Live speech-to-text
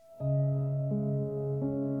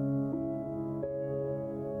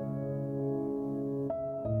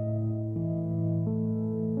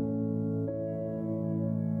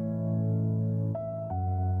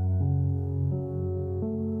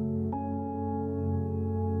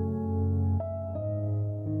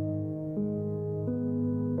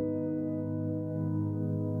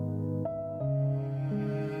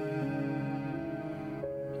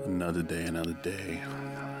Another day, another day.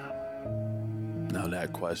 Now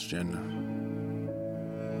that question,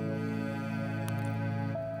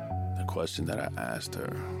 the question that I asked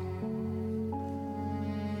her,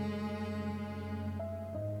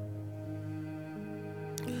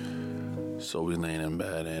 so we laying in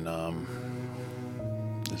bed, and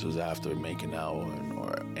this was after making out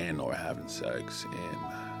or having sex, and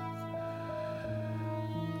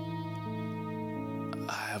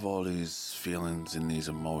I have all these feelings and these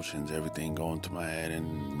emotions, everything going through my head,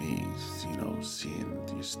 and me, seeing,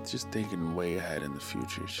 just thinking way ahead in the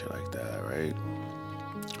future, shit like that, right?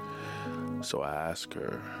 So I asked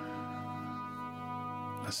her,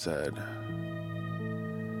 I said,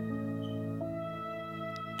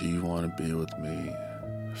 do you want to be with me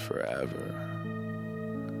forever?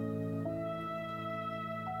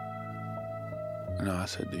 No, I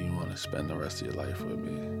said, do you want to spend the rest of your life with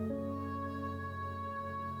me?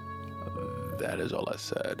 That is all I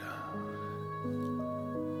said.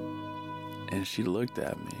 And she looked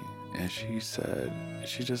at me, and she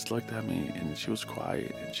just looked at me, and she was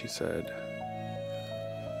quiet, and she said,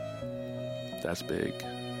 that's big.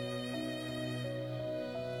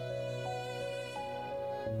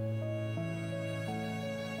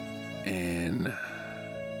 And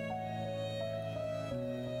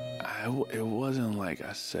it wasn't like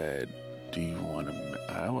I said, do you want to,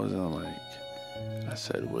 I wasn't like, I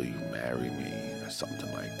said, will you marry me, or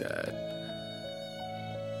something like that.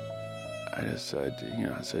 I just said,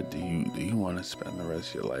 I said, do you want to spend the rest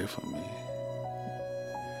of your life with me?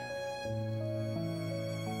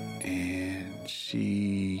 And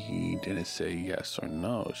she didn't say yes or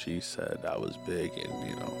no. She said that was big,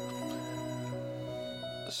 and,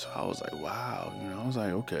 so I was like, wow, I was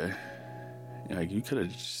like, okay. Like, you could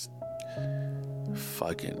have just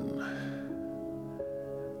fucking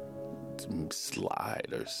slide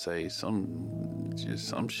or say some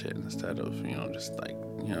shit instead of, just like,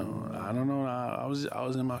 I don't know. I was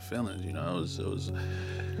in my feelings, it was a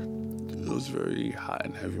very hot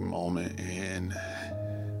and heavy moment, and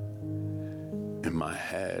in my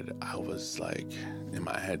head, I was like,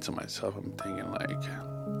 to myself, I'm thinking like,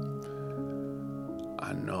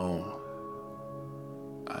 I know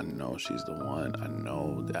she's the one. I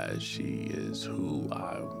know that she is who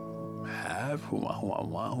I have, who I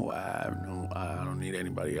want, who I have. No, I don't need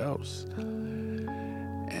anybody else.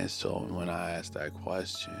 And so when I asked that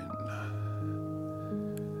question,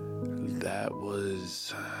 that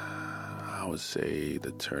was, I would say,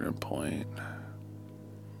 the turning point.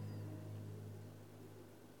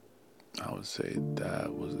 I would say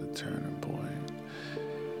that was the turning point.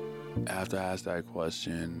 After I asked that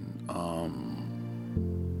question,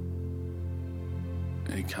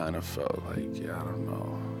 it kind of felt like, I don't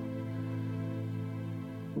know.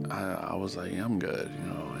 I was like, I'm good,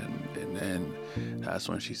 and then that's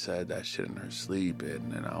when she said that shit in her sleep,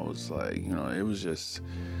 and I was like, it was just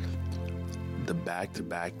the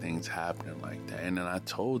back-to-back things happening like that. And then I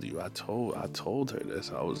told her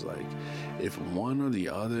this. I was like, if one or the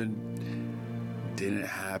other didn't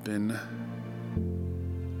happen,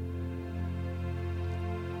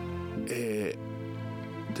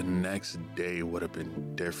 the next day would have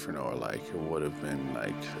been different, or like it would have been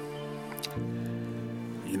like,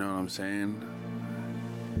 you know what I'm saying?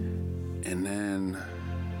 And then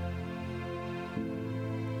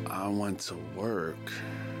I went to work,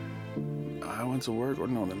 or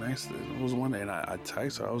no, the next day, it was one day, and I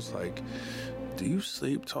texted her, I was like, do you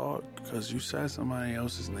sleep talk? Because you said somebody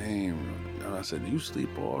else's name. And I said, do you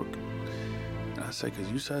sleepwalk? And I said, because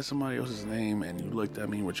you said somebody else's name, and you looked at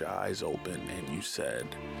me with your eyes open, and you said,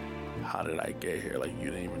 how did I get here? Like,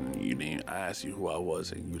 you didn't, I asked you who I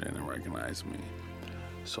was, and you didn't recognize me.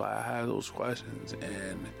 So I had those questions,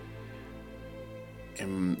 and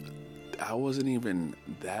I wasn't even,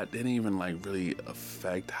 that didn't even like really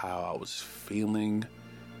affect how I was feeling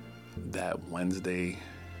that Wednesday,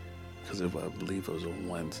 because I believe it was a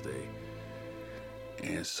Wednesday.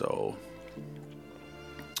 And so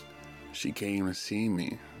she came to see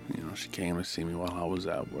me, while I was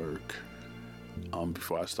at work,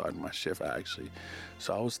 before I started my shift, actually.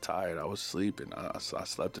 So I was tired, I was sleeping, I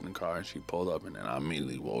slept in the car, and she pulled up, and then I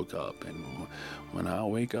immediately woke up. And when I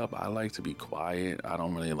wake up, I like to be quiet. I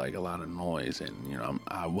don't really like a lot of noise, and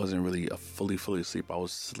I wasn't really fully asleep. I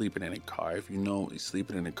was sleeping in a car. If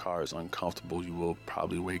sleeping in a car is uncomfortable, you will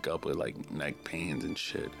probably wake up with like neck pains and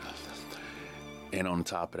shit. And on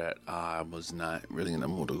top of that, I was not really in the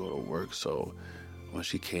mood to go to work. So when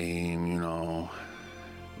she came,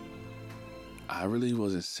 I really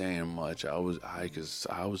wasn't saying much. Cause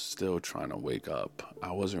I was still trying to wake up.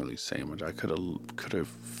 I wasn't really saying much. I could have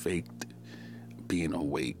faked being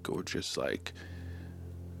awake, or just like,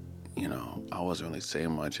 I wasn't really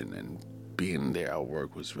saying much, and then being there at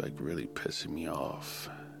work was like really pissing me off.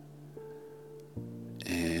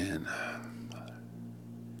 And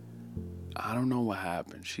I don't know what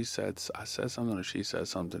happened. I said something, or she said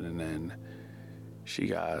something, and then she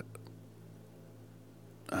got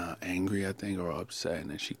angry, I think, or upset, and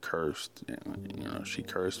then she cursed. She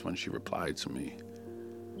cursed when she replied to me.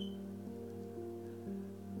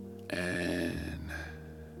 And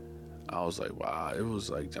I was like, wow. I was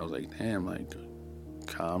like, damn, like,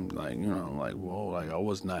 calm, like, like, whoa, like, I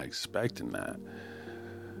was not expecting that.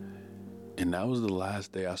 And that was the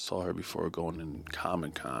last day I saw her before going to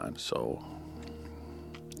Comic-Con, so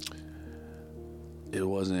it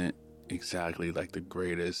wasn't exactly like the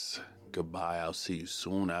greatest goodbye, I'll see you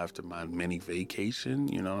soon after my mini vacation,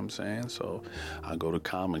 you know what I'm saying? So I go to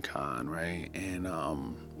Comic-Con, right?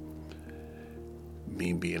 And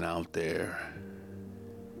me being out there,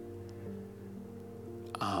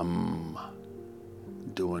 I'm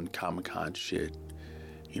doing Comic-Con shit.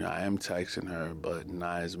 I am texting her, but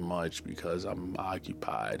not as much because I'm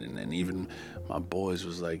occupied. And then even my boys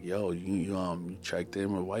was like, yo, you checked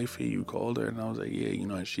in with wifey, you called her? And I was like, yeah,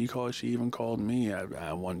 and she even called me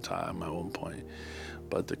at one point.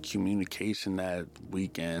 But the communication that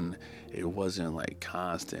weekend, it wasn't like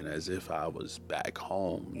constant as if I was back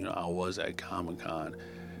home. I was at Comic-Con,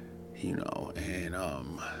 and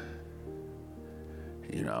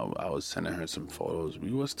I was sending her some photos.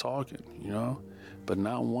 We was talking, but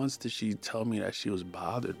not once did she tell me that she was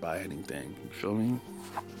bothered by anything. You feel me?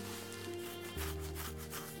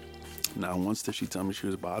 Not once did she tell me she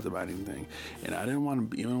was bothered by anything. And I didn't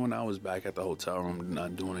want to, even when I was back at the hotel room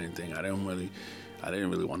not doing anything, I didn't really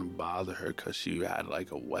want to bother her because she had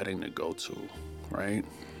like a wedding to go to, right?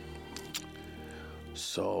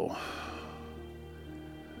 So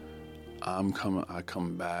I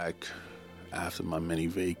come back after my mini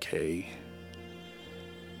vacay,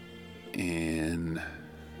 and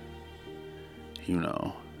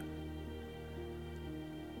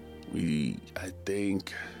I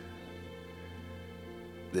think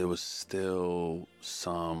there was still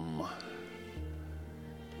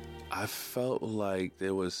I felt like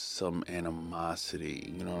there was some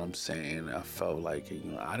animosity, you know what I'm saying? I felt like,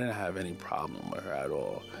 I didn't have any problem with her at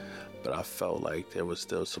all, but I felt like there was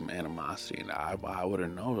still some animosity, and I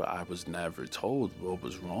wouldn't know. I was never told what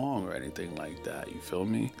was wrong or anything like that, you feel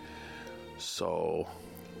me? So,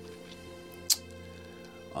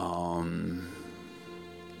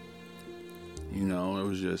 it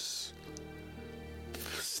was just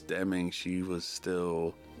stemming. She was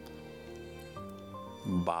still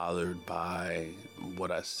bothered by what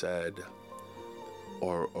I said,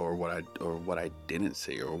 or what I didn't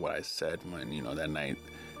say, or what I said when that night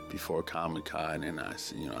before Comic-Con, and I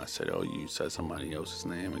said, oh, you said somebody else's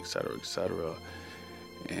name, etc., etc.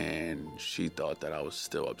 And she thought that I was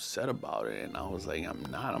still upset about it, and I was like, I'm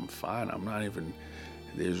not. I'm fine. I'm not even.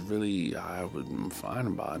 I'm fine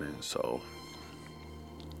about it. So,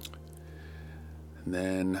 and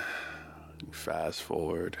then fast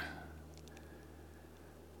forward.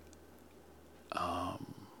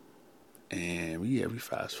 And we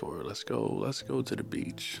fast forward. Let's go to the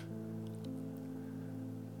beach.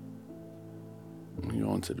 We're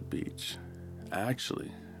going to the beach.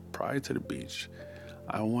 Actually, prior to the beach,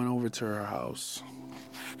 I went over to her house.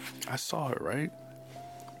 I saw her, right?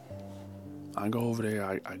 I go over there.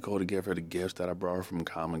 I go to give her the gifts that I brought her from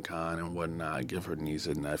Comic-Con and whatnot. I give her niece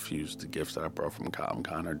and nephews the gifts that I brought from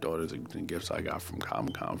Comic-Con. Her daughters the gifts I got from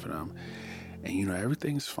Comic-Con for them. And,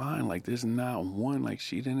 everything's fine. Like, there's not one, like,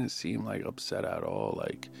 she didn't seem, like, upset at all.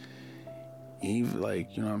 Like, even,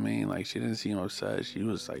 like, you know what I mean? Like, she didn't seem upset. She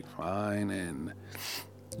was, like, fine. And,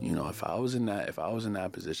 if I was in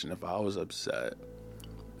that position, if I was upset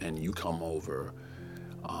and you come over,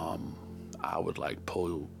 I would, like,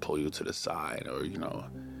 pull you to the side, or,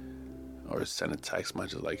 or send a text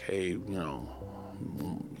message like, hey,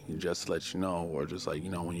 just to let you know, or just like,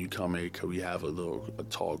 when you come here, could we have a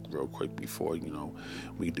talk real quick before,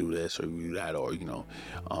 we do this or we do that, or, you know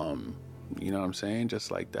what I'm saying?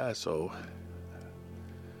 Just like that. So,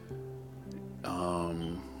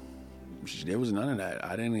 there was none of that.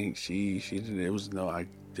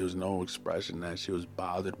 There was no expression that she was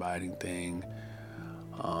bothered by anything.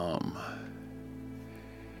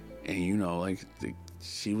 And,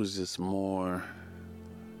 she was just more,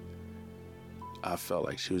 I felt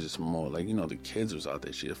like she was just more, like, the kids was out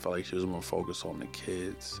there. She felt like she was more focused on the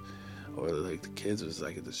kids, or like the kids was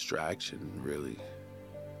like a distraction, really,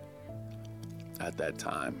 at that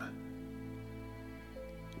time.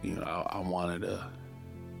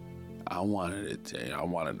 I I wanted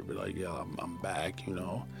to be like, yo, I'm back, you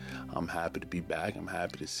know. I'm happy to be back. I'm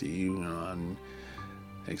happy to see you, you know, and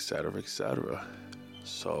et cetera, et cetera.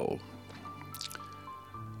 So,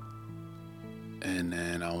 and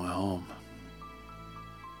then I went home.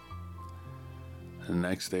 The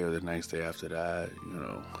next day or the next day after that, you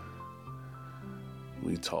know,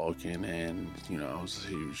 we talking, and you know, I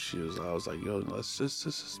was like, yo, let's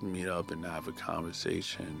just meet up and have a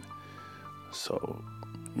conversation. So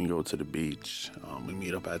we go to the beach. We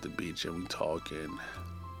meet up at the beach and we talking,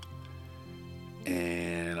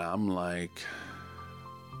 and I'm like,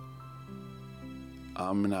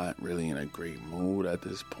 I'm not really in a great mood at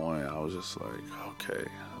this point. I was just like, okay,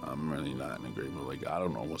 I'm really not in a great mood. Like, I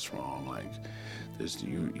don't know what's wrong. Like,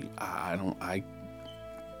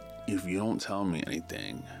 if you don't tell me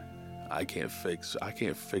anything, I can't fix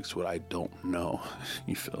what I don't know.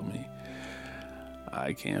 You feel me?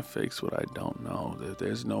 I can't fix what I don't know. If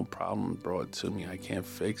there's no problem brought to me, I can't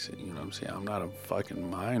fix it. You know what I'm saying? I'm not a fucking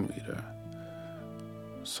mind reader.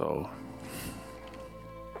 So,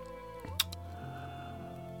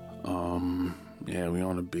 yeah, we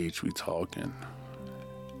on the beach, we talking.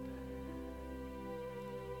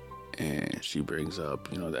 And she brings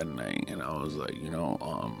up, you know, that night, and I was like, you know,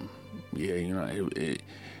 yeah, you know,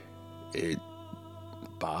 it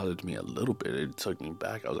bothered me a little bit. It took me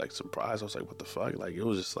back. I was like surprised. I was like, what the fuck? Like, it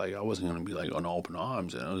was just like, I wasn't gonna be like on open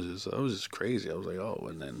arms, and it was just crazy. I was like, oh,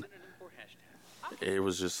 and then it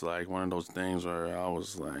was just like one of those things where I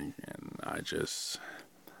was like, and I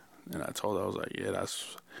told her, I was like, yeah, that's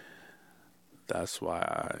why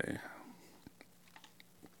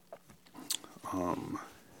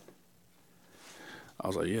I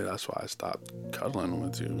was like, yeah, that's why I stopped cuddling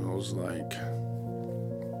with you. I was like,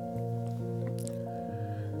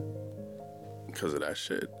 because of that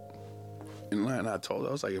shit. And I told her,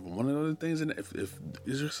 I was like, if one of those things, if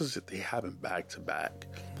it's just that they happen back to back,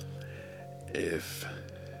 if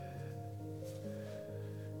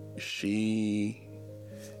she,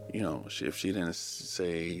 you know, if she didn't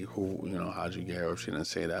say who, you know, how'd you get her, if she didn't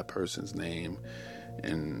say that person's name,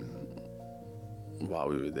 and while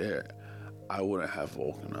we were there, I wouldn't have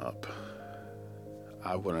woken up.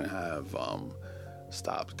 I wouldn't have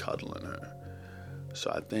stopped cuddling her.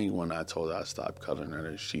 So I think when I told her I stopped cuddling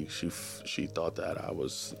her, she thought that I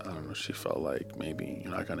was, I don't know, she felt like maybe, you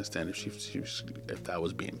know, I can understand if that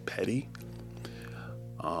was being petty.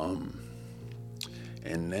 And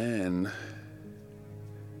then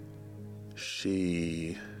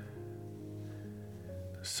she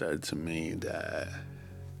said to me that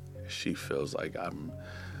she feels like I'm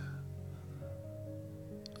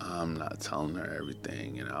not telling her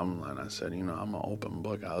everything, and I said, you know, I'm an open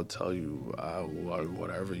book. I'll tell you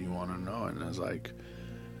whatever you want to know. And it's like,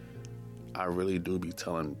 I really do be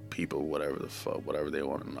telling people whatever they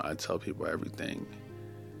want to know. I tell people everything.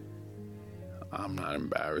 I'm not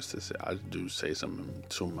embarrassed to say. I do say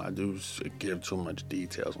something I do give too much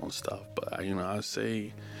details on stuff, but I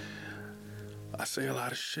say a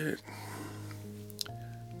lot of shit.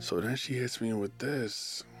 So then she hits me with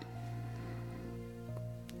this.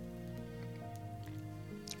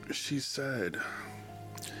 She said,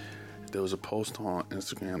 there was a post on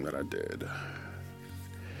Instagram that I did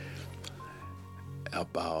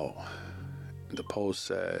about, the post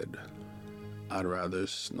said, I'd rather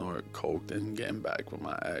snort coke than getting back with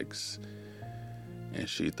my ex. And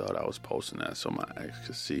she thought I was posting that so my ex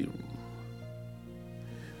could see.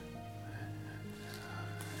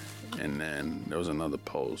 And then there was another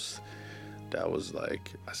post that was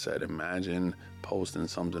like, I said, imagine posting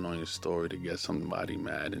something on your story to get somebody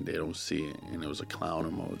mad and they don't see it, and it was a clown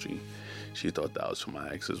emoji. She thought that was for my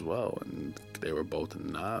ex as well, and they were both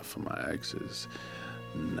not for my exes.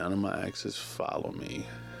 None of my exes follow me.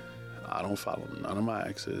 I don't follow none of my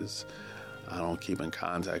exes. I don't keep in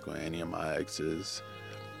contact with any of my exes.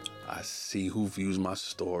 I see who views my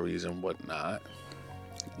stories and whatnot.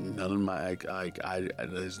 None of my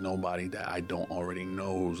there's nobody that I don't already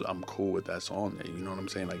know who's I'm cool with that's on there. You know what I'm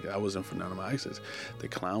saying? Like, I wasn't for none of my exes. The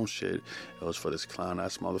clown shit, it was for this clown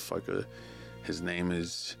ass motherfucker. His name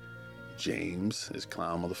is James. His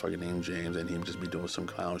clown motherfucker named James, and he would just be doing some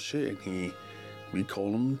clown shit. And we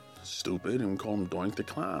call him stupid, and we call him Doink the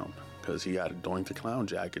Clown, because he had a Doink the Clown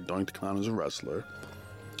jacket. Doink the Clown is a wrestler,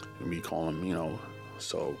 and we call him, you know.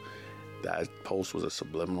 So that post was a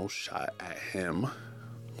subliminal shot at him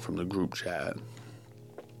from the group chat.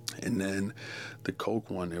 And then the coke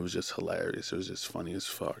one, it was just hilarious. It was just funny as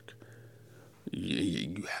fuck.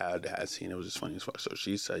 You had to have seen it. Was just funny as fuck. So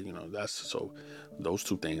she said, you know, so those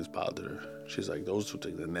two things bothered her. She's like, those two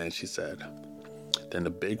things. And then she said, then the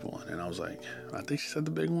big one. And I was like, I think she said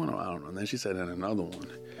the big one, or I don't know. And then she said, and another one.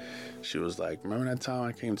 She was like, remember that time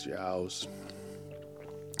I came to your house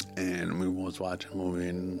and we was watching a movie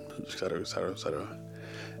and et cetera, et cetera, et cetera.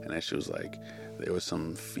 And then she was like, there was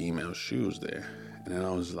some female shoes there. And then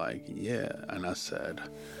I was like, yeah. And I said,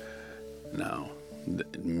 now,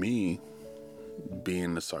 me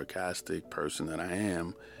being the sarcastic person that I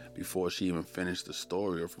am, before she even finished the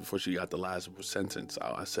story or before she got the last sentence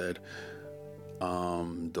out, I said,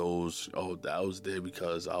 that was there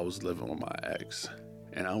because I was living with my ex.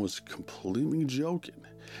 And I was completely joking.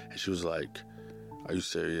 And she was like, are you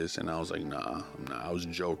serious? And I was like, nah, I'm not. I was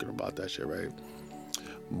joking about that shit, right?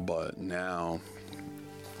 But now,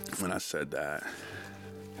 when I said that,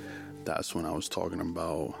 that's when I was talking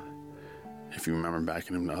about, if you remember back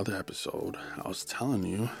in the other episode, I was telling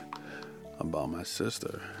you about my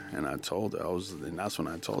sister. And I told her, and that's when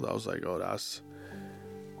I told her, I was like, oh, that's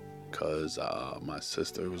because my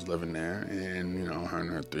sister was living there and, her and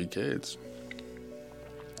her 3 kids.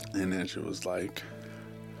 And then she was like,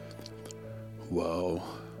 well,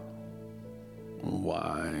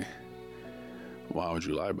 why would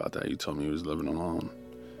you lie about that? You told me you was living alone.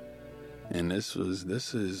 And this is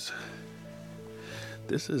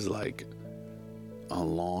like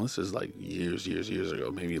years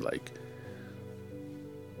ago, maybe like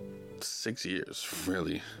 6 years,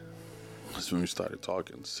 really. That's when we started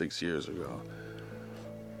talking, 6 years ago.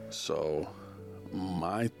 So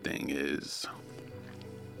my thing is,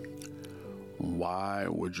 why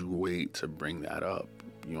would you wait to bring that up?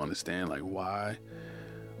 You understand? Like, why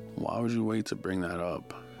would you wait to bring that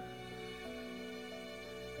up?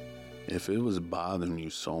 If it was bothering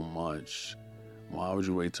you so much, why would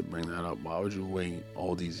you wait to bring that up? Why would you wait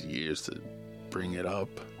all these years to bring it up?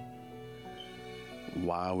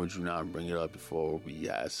 Why would you not bring it up before we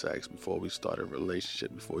had sex, before we started a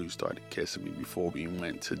relationship, before you started kissing me, before we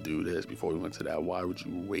went to do this, before we went to that? Why would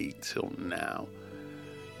you wait till now?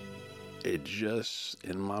 It just,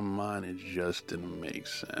 in my mind, it just didn't make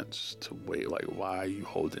sense to wait. Like, why are you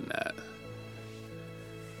holding that?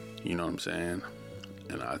 You know what I'm saying?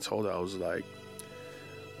 And I told her,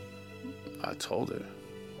 I told her,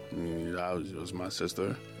 it was my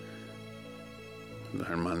sister,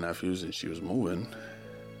 her and my nephews, and she was moving.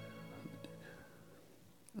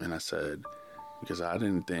 And I said, because I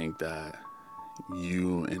didn't think that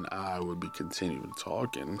you and I would be continuing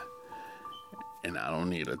talking, and I don't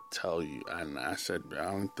need to tell you. And I said, I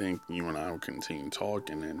don't think you and I will continue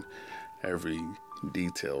talking in every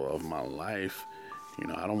detail of my life.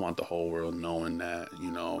 I don't want the whole world knowing that,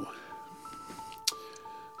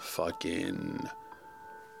 fucking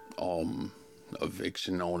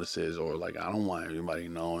eviction notices, or like, I don't want everybody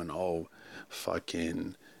knowing,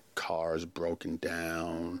 fucking cars broken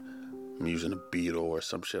down, I'm using a Beetle or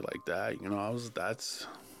some shit like that.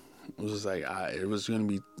 It was gonna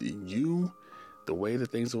be you. The way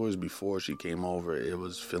that things was before she came over, it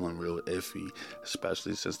was feeling real iffy,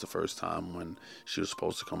 especially since the first time when she was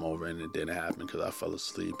supposed to come over and it didn't happen because I fell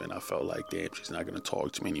asleep and I felt like, damn, she's not going to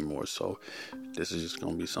talk to me anymore. So this is just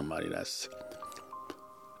going to be somebody that's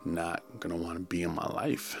not going to want to be in my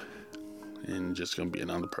life and just going to be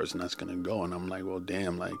another person that's going to go. And I'm like, well,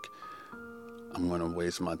 damn, like, I'm going to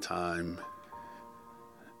waste my time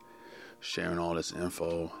sharing all this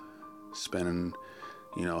info, spending,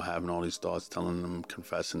 having all these thoughts, telling them,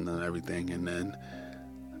 confessing them, everything, and then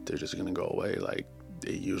they're just gonna go away like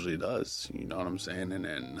it usually does. You know what I'm saying? And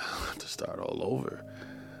then to start all over.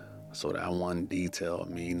 So that one detail of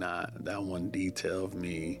me not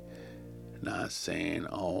saying,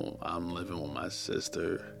 oh, I'm living with my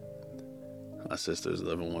sister. My sister's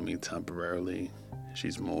living with me temporarily.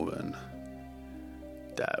 She's moving.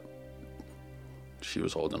 That she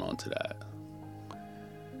was holding on to that.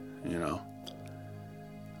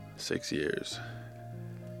 6 years.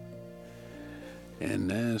 And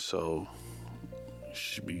then so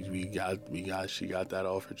she got that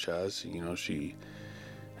off her chest, and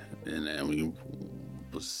then we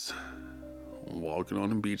was walking on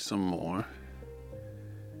the beach some more,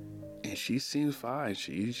 and she seemed fine.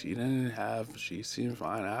 She seemed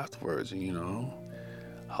fine afterwards,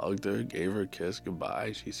 hugged her, gave her a kiss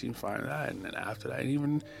goodbye. She seemed fine with that. And then after that,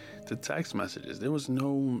 even the text messages, I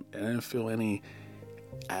didn't feel any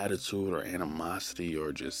attitude or animosity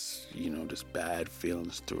or just bad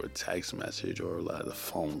feelings through a text message or like a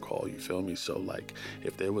phone call, you feel me? So like,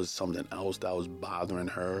 if there was something else that was bothering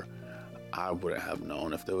her, I wouldn't have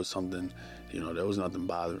known. If there was something, there was nothing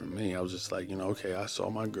bothering me. I was just like, okay, I saw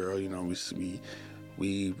my girl,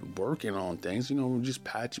 we working on things, we just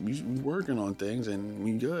we working on things and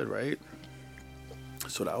we good, right?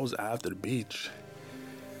 So that was after the beach.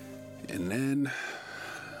 And then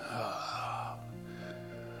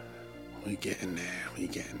We getting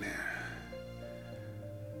there.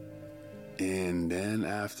 And then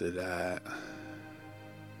after that,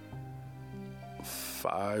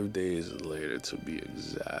 5 days later to be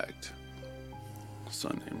exact,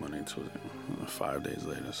 Sunday, Monday, Tuesday, 5 days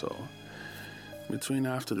later. So between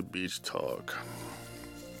after the beach talk,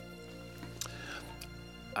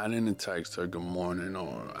 I didn't text her good morning,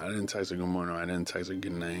 or I didn't text her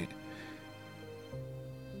good night.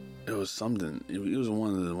 It was something. It was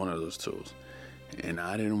one of those tools, and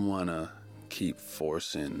I didn't want to keep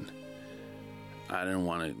forcing. I didn't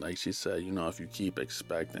want to, like she said, if you keep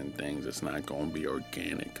expecting things, it's not going to be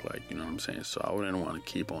organic, like, you know what I'm saying? So I didn't want to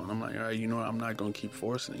keep on. I'm like, all right, I'm not going to keep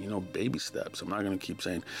forcing it, baby steps. I'm not going to keep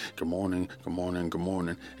saying good morning,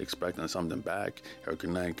 expecting something back, or good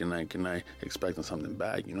night, expecting something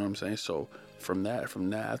back, you know what I'm saying? So from that,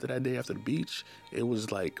 after that day, after the beach, it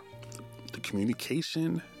was like the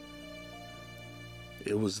communication,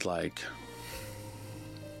 it was like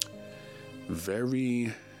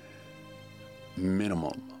very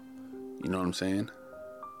minimum, you know what I'm saying?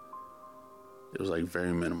 It was like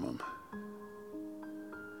very minimum.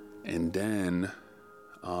 And then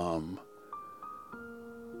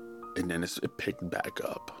it picked back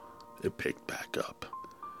up.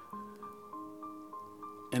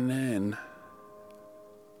 And then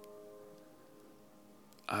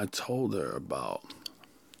I told her about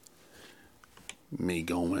me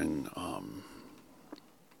going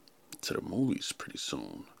to the movies pretty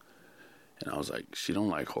soon. And I was like, she don't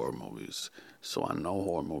like horror movies. So I know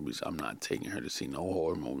horror movies. I'm not taking her to see no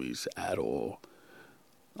horror movies at all.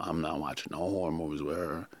 I'm not watching no horror movies with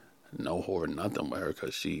her. No horror, nothing with her,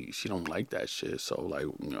 because she don't like that shit. So, like,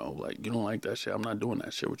 you don't like that shit, I'm not doing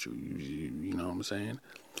that shit with you. You know what I'm saying?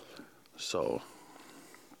 So,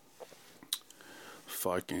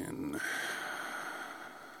 fucking...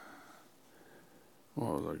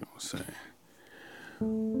 What was I gonna say?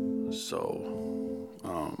 So,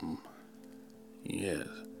 yeah,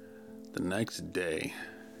 the next day,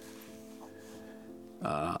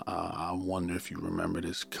 I wonder if you remember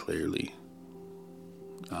this clearly.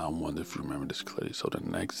 So the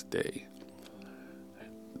next day,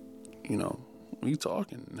 we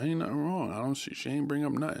talking. Ain't nothing wrong. She ain't bring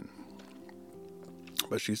up nothing.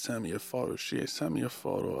 But she sent me a photo. She sent me a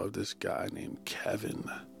photo of this guy named Kevin.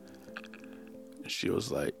 And she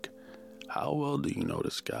was like, how well do you know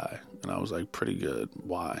this guy? And I was like, pretty good.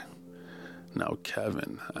 Why? Now,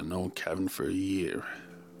 Kevin, I know Kevin for a year,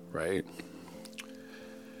 right?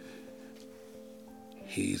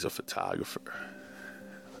 He's a photographer.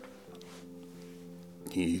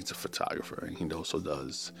 And he also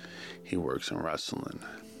he works in wrestling.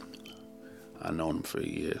 I known him for a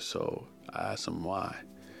year, so I asked him why.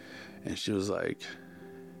 And she was like,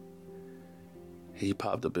 he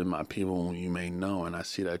popped up in my people you may know, and I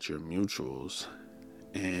see that you're mutuals.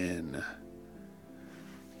 And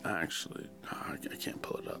actually, I can't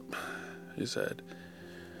pull it up. He said,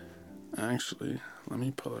 actually, let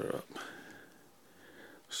me pull it up.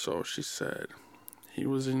 So she said, he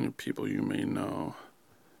was in your people you may know,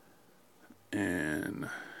 and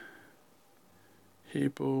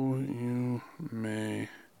people you may...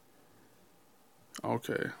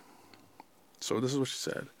 Okay. So this is what she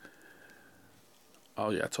said. Oh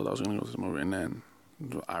yeah, I told her I was going to go to the movie, and then,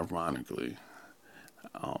 ironically,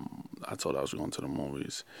 I told her I was going to the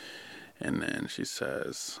movies, and then she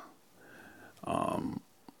says,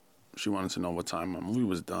 she wanted to know what time my movie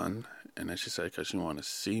was done, and then she said because she wanted to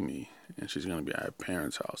see me, and she's going to be at her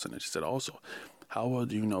parents' house, and then she said also, how well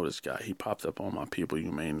do you know this guy? He popped up on my people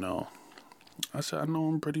you may know. I said, I know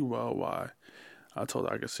him pretty well. Why? I told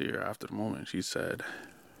her I could see her after the movie, and she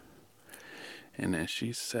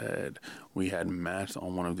said, we had matched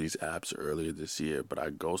on one of these apps earlier this year, but I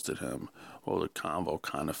ghosted him. Well, the convo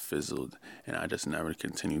kind of fizzled, and I just never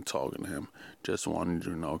continued talking to him. Just wanted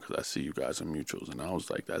you to know because I see you guys are mutuals. And I was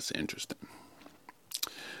like, that's interesting.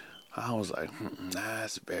 I was like,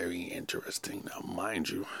 that's very interesting. Now, mind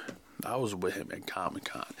you, I was with him at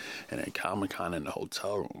Comic-Con, and at Comic-Con in the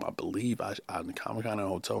hotel room, I believe, in Comic-Con in the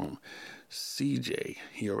hotel room, CJ,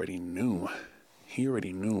 he already knew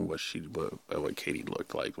what Katie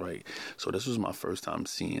looked like, right? So this was my first time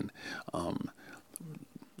seeing,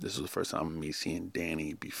 this was the first time me seeing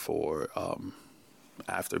Danny before,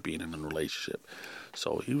 after being in a relationship.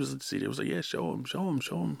 So he was like, yeah, show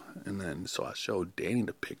him. And then, so I showed Danny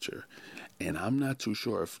the picture, and I'm not too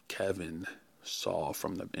sure if Kevin saw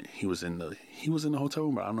he was in the hotel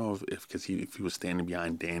room, but I don't know if he was standing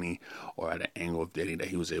behind Danny or at an angle of Danny that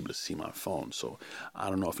he was able to see my phone. So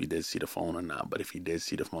I don't know if he did see the phone or not, but if he did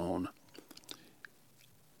see the phone,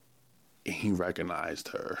 he recognized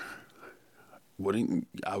her wouldn't,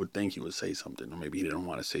 I would think he would say something, or maybe he didn't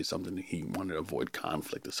want to say something. He wanted to avoid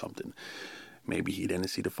conflict or something. Maybe he didn't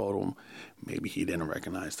see the photo. Maybe he didn't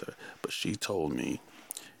recognize her. But she told me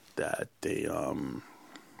that they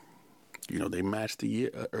they matched the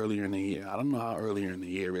year earlier in the year. I don't know how earlier in the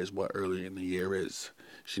year is, what earlier in the year is.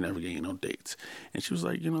 She never gave no dates. And she was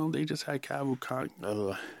like, they just had casual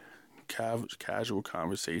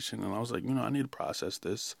conversation. And I was like, I need to process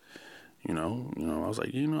this. I was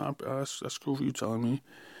like, that's cool for you telling me.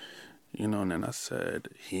 And then I said,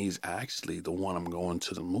 he's actually the one I'm going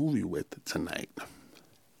to the movie with tonight.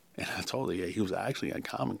 And I told her, yeah, he was actually at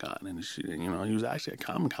Comic-Con. And he was actually at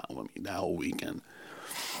Comic-Con with me that whole weekend.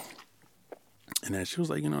 And then she was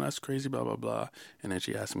like, that's crazy, blah, blah, blah. And then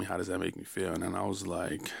she asked me, how does that make me feel? And then I was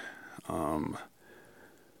like, I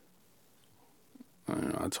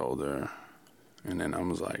told her. And then I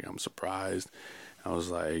was like, I'm surprised. I was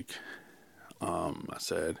like, I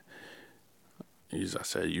said,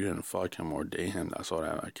 you didn't fuck him or date him. That's all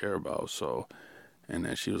that I care about. So, and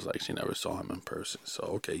then she was like, she never saw him in person. So,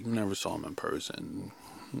 okay, you never saw him in person.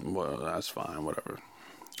 Well, that's fine, whatever.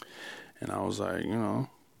 And I was like,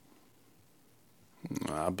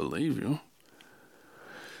 I believe you.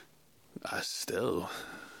 I still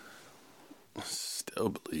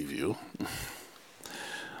believe you.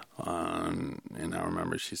 And I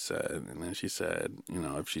remember she said, if she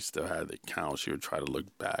still had the account, she would try to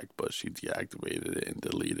look back, but she deactivated it and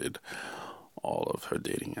deleted all of her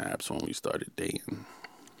dating apps when we started dating.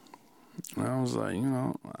 And I was like,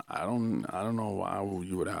 I don't know why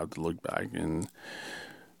you would have to look back and,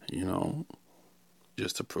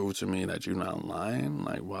 just to prove to me that you're not lying.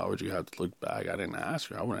 Like, why would you have to look back? I didn't ask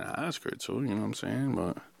her. I wouldn't ask her to, you know what I'm saying?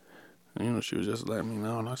 But, she was just letting me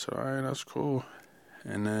know, and I said, all right, that's cool.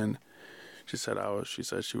 And then she said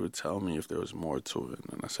she would tell me if there was more to it.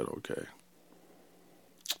 And I said, okay.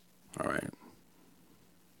 All right.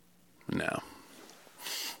 Now,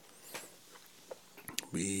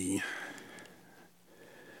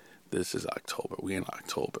 this is October. We in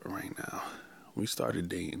October right now. We started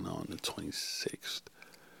dating on the 26th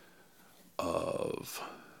of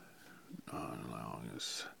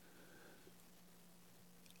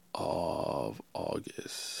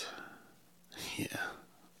August. Yeah.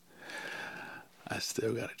 I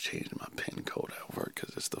still gotta change my pin code at work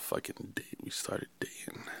because it's the fucking date we started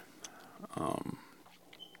dating.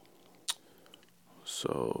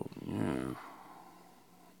 So, yeah.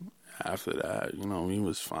 After that, we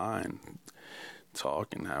was fine.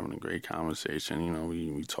 Talking, having a great conversation.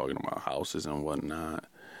 We talking about houses and whatnot.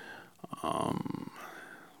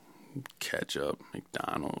 Ketchup,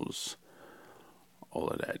 McDonald's, all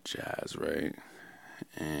of that jazz, right?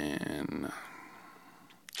 And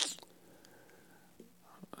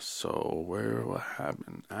so what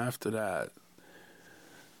happened after that?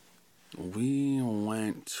 We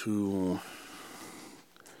went to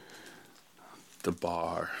the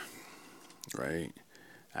bar, right?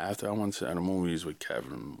 After I went to the movies with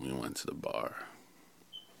Kevin, we went to the bar.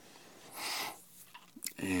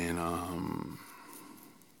 And,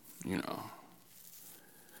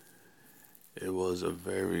 it was a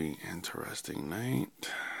very interesting night.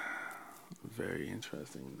 Very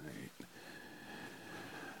interesting night.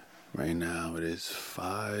 Right now it is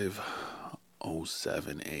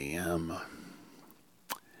 5:07 a.m.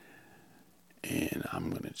 And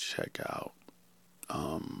I'm going to check out.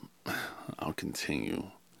 I'll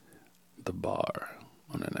continue the bar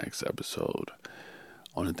on the next episode.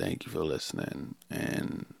 I want to thank you for listening,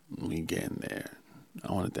 and we getting there.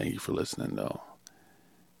 I want to thank you for listening, though.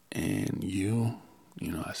 And you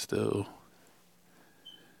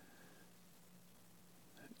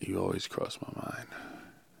always cross my mind.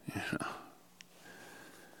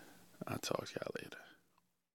 I'll talk to y'all later.